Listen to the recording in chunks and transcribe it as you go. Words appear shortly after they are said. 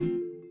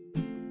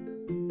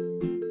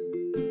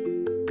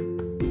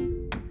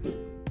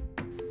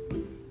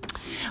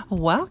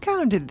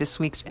Welcome to this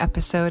week's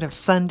episode of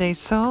Sunday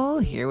Soul.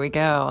 Here we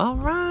go. All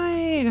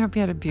right. I hope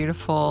you had a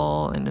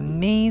beautiful and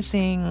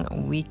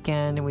amazing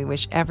weekend. And we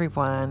wish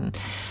everyone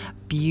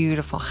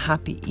beautiful,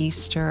 happy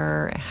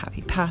Easter,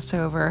 happy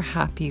Passover,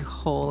 happy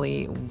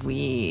Holy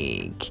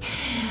Week.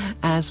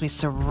 As we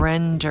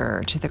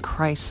surrender to the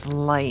Christ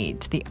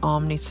light, the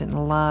omniscient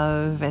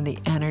love, and the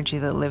energy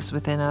that lives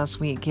within us,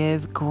 we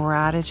give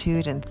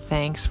gratitude and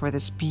thanks for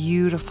this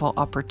beautiful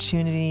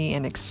opportunity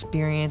and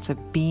experience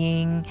of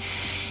being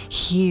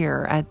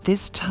here at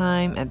this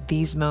time, at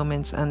these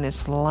moments, on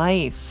this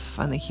life,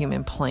 on the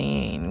human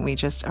plane. We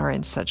just are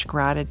in such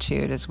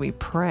gratitude as we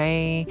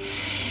pray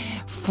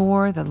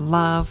for the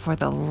love, for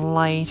the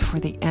light, for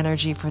the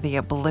energy, for the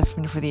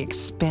upliftment, for the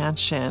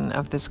expansion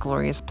of this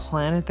glorious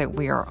planet that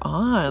we are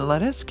on.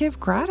 Let us give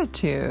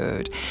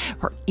gratitude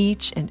for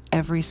each and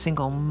every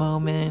single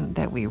moment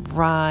that we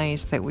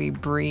rise, that we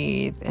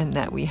breathe, and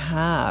that we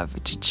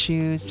have to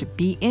choose to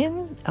be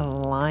in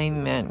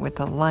alignment with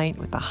the light,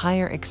 with the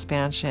higher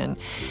expansion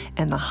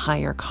and the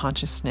higher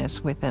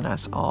consciousness within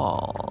us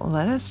all.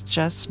 Let us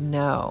just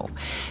know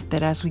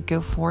that as we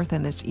go forth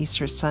in this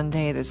Easter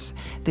Sunday, this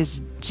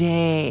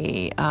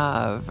day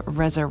of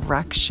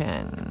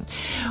resurrection,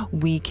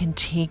 we can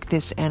take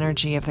this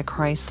energy of the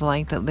Christ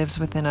light that lives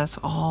within us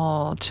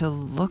all to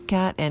look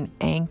at and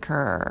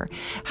anchor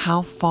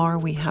how far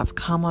we have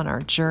come on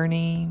our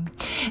journey,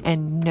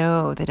 and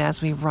know that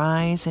as we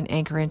rise and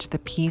anchor into the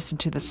peace,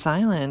 into the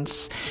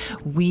silence,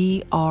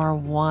 we are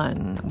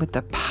one with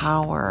the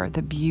power,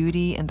 the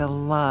beauty, and the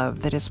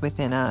love that is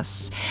within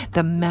us,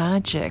 the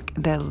magic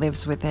that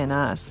lives within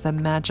us, the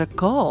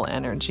magical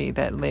energy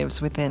that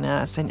lives within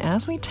us. And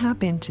as we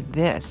tap into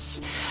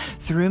this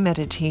through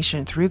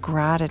meditation, through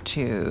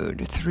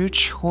gratitude, through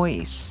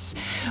choice,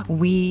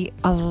 we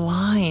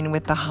align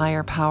with the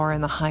higher power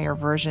and the higher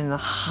version, the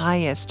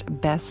highest,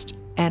 best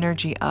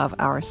energy of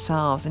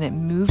ourselves, and it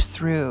moves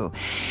through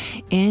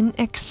in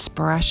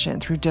expression,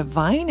 through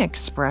divine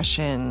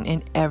expression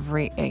in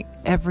every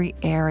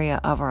area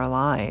of our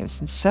lives.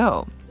 And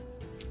so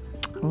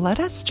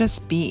let us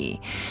just be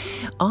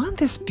on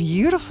this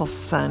beautiful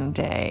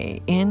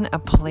Sunday in a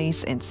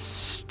place and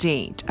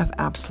state of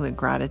absolute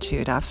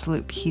gratitude,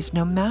 absolute peace,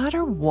 no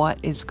matter what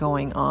is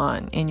going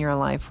on in your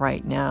life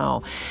right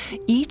now.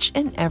 Each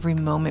and every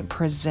moment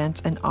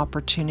presents an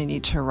opportunity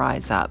to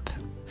rise up,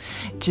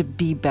 to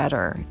be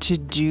better, to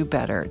do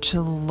better,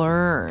 to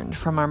learn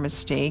from our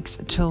mistakes,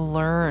 to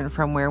learn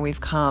from where we've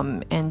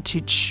come, and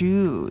to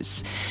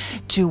choose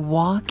to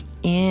walk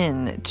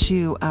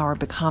into our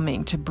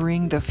becoming, to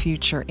bring the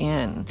future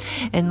in,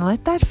 and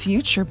let that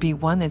future be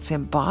one that's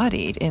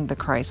embodied in the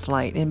Christ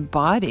light,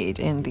 embodied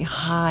in the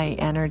high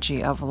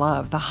energy of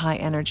love, the high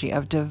energy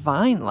of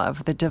divine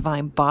love, the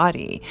divine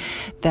body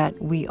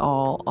that we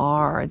all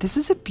are. This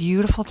is a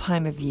beautiful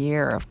time of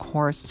year. Of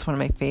course, it's one of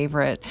my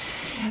favorite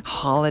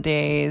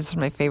holidays,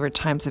 one of my favorite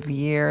times of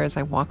year as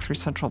I walk through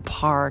Central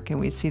Park and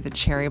we see the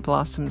cherry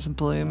blossoms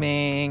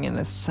blooming and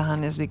the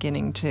sun is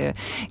beginning to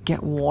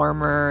get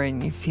warmer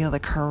and you feel the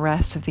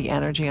caress of the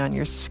energy on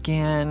your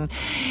skin.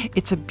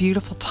 It's a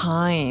beautiful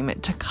time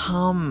to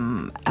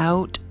come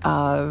out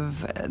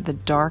of the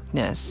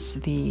darkness,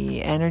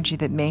 the energy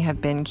that may have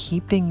been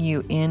keeping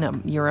you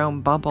in your own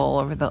bubble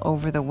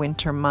over the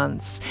winter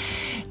months,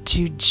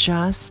 to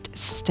just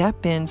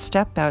step in,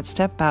 step out,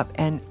 step up,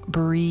 and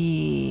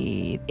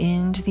breathe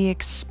into the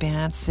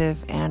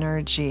expansive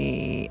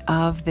energy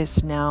of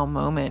this now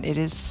moment. It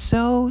is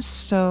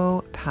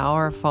so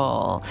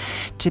powerful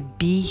to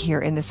be here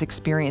in this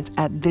experience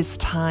at this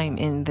time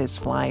in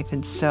this life.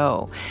 And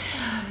so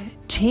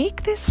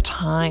take this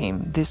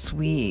time this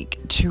week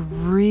to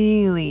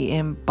really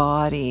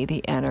embody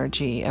the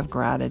energy of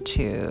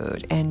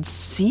gratitude and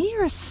see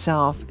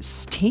yourself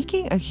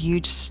taking a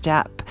huge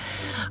step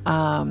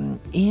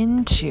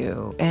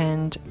into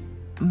and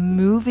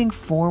moving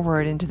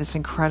forward into this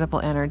incredible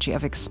energy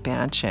of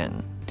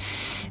expansion,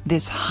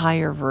 this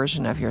higher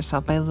version of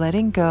yourself, by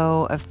letting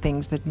go of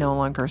things that no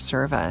longer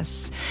serve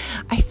us.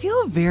 I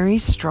feel very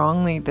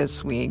strongly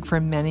this week for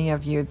many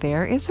of you,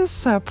 there is a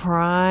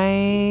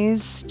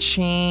surprise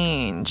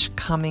change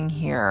coming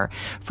here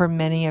for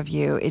many of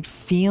you. It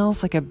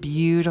feels like a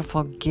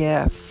beautiful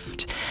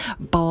gift,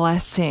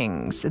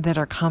 blessings that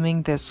are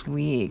coming this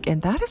week.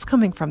 And that is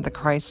coming from the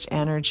Christ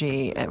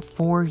energy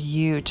for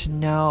you to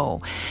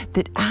know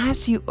that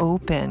as you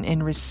open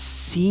and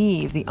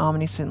receive the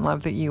omniscient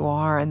love that you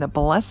are and the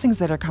blessings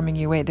that are coming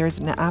your way, there's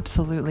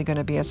absolutely going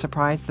to be a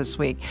surprise this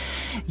week.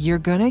 You're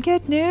going to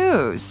get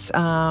news.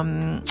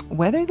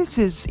 Whether this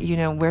is,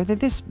 whether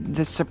this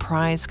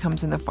surprise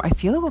comes I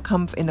feel it will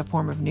come in the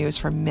form of news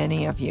for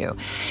many of you.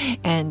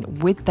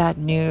 And with that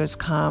news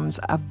comes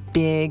a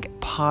big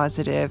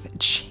positive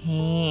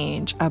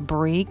change, a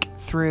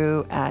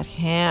breakthrough at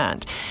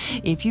hand.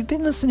 If you've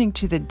been listening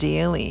to the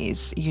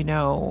dailies,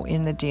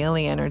 in the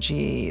daily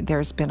energy,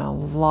 there's been a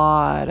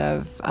lot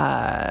of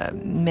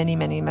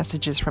many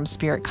messages from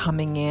Spirit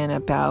coming in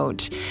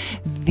about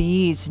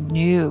these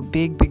new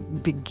big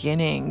big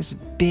beginnings,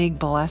 big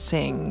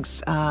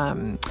blessings,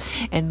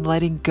 and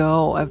letting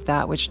go of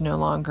that which no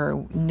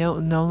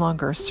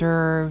longer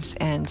serves,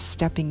 and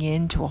stepping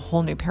into a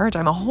whole new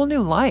paradigm, a whole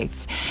new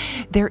life.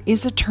 There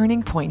is a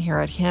turning point here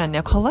at hand.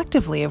 Now,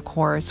 collectively, of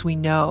course, we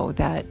know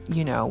that,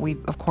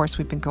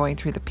 we've been going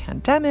through the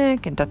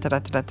pandemic and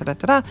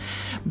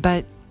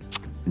but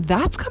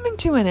that's coming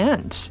to an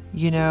end.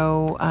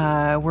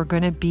 We're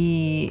going to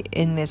be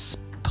in this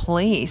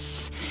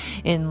place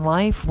in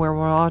life where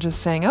we're all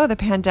just saying, oh, the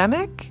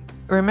pandemic?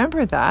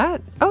 Remember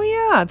that? Oh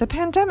yeah, the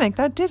pandemic,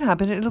 that did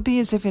happen. It'll be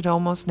as if it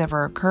almost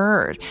never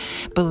occurred.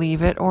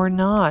 Believe it or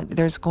not,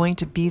 there's going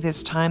to be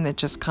this time that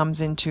just comes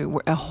into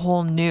a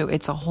whole new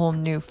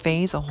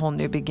phase, a whole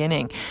new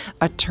beginning,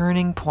 a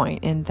turning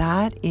point, and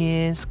that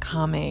is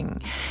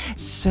coming.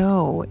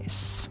 So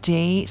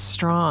stay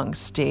strong,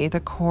 stay the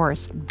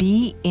course,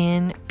 be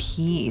in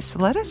peace.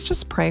 Let us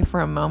just pray for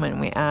a moment.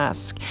 We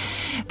ask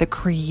the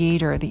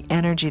Creator, the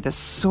energy, the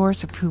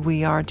source of who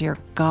we are, dear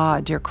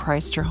God, dear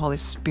Christ, dear Holy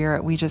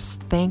Spirit. We just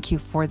thank you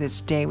for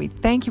this day. We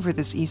thank you for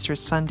this Easter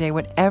Sunday.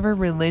 Whatever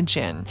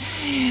religion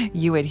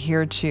you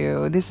adhere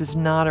to, this is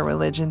not a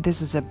religion.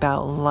 This is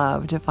about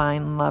love,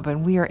 divine love.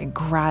 And we are in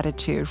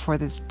gratitude for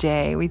this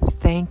day. We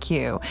thank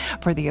you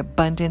for the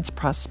abundance,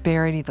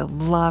 prosperity, the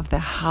love, the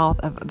health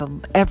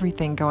of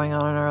everything going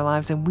on in our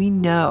lives. And we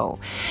know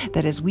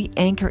that as we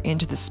anchor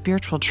into the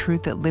spiritual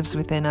truth that lives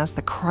within us,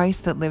 the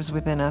Christ that lives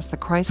within us, the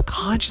Christ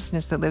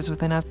consciousness that lives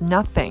within us,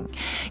 nothing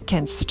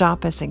can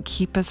stop us and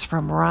keep us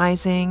from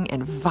rising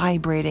and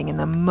vibrating in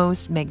the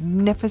most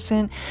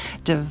magnificent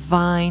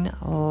divine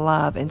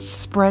love, and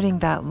spreading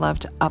that love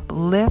to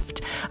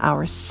uplift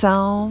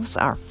ourselves,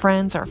 our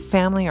friends, our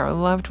family, our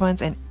loved ones,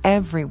 and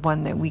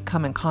everyone that we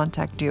come in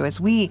contact with.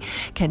 As we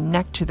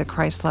connect to the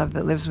Christ love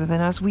that lives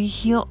within us, we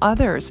heal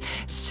others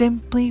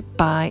simply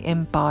by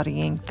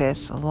embodying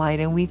this light.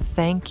 And we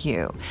thank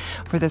you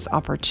for this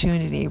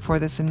opportunity, for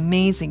this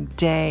amazing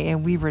day,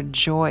 and we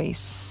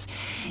rejoice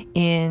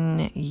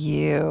in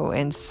you.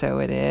 And so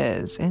it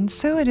is. And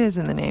so it is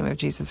in the name of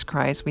Jesus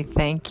Christ. We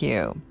thank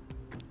you.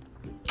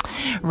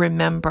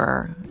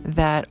 Remember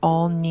that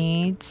all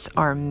needs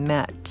are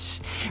met.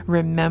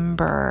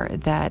 Remember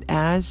that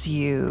as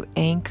you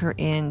anchor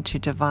into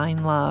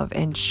divine love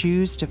and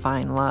choose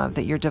divine love,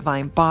 that your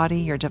divine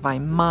body, your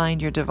divine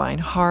mind, your divine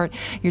heart,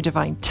 your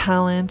divine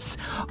talents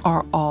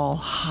are all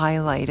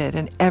highlighted,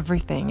 and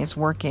everything is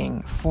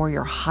working for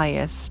your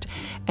highest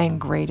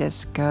and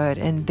greatest good.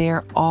 And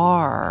there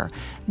are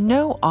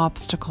no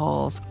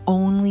obstacles,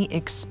 only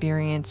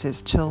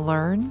experiences to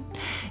learn,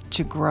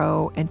 to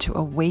grow, and to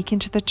awaken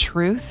to the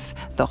truth,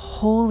 the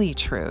holy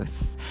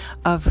truth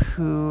of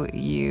who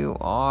you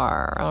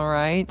are. All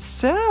right.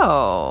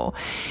 So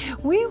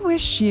we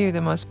wish you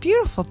the most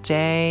beautiful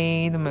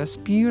day, the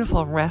most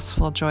beautiful,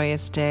 restful,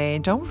 joyous day.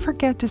 Don't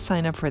forget to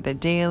sign up for the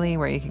daily,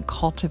 where you can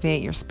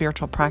cultivate your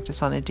spiritual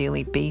practice on a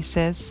daily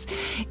basis,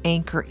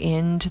 anchor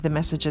into the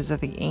messages of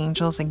the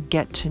angels, and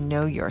get to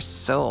know your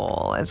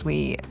soul. As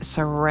we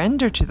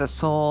surrender to the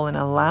soul and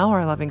allow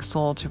our loving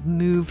soul to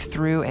move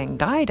through and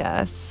guide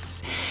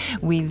us,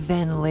 we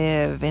then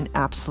live in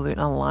absolute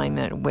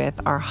alignment with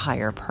our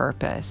higher purpose.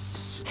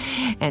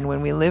 And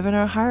when we live in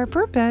our higher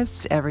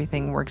purpose,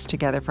 everything works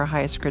together for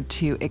highest good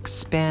to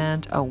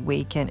expand,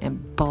 awaken,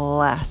 and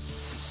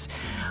bless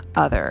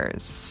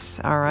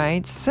others. All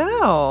right.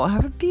 So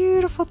have a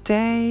beautiful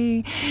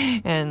day,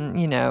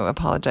 and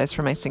apologize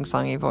for my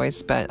sing-songy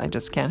voice, but I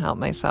just can't help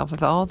myself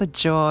with all the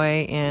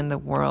joy in the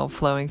world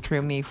flowing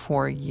through me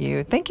for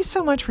you. Thank you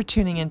so much for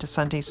tuning into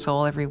Sunday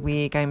Soul every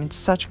week. I'm in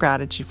such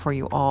gratitude for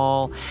you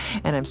all,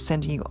 and I'm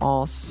sending you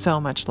all so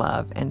much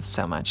love and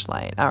so much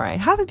light. All right.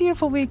 Have a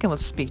beautiful week, and we'll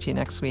speak to you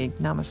next week.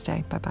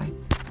 Namaste. Bye-bye.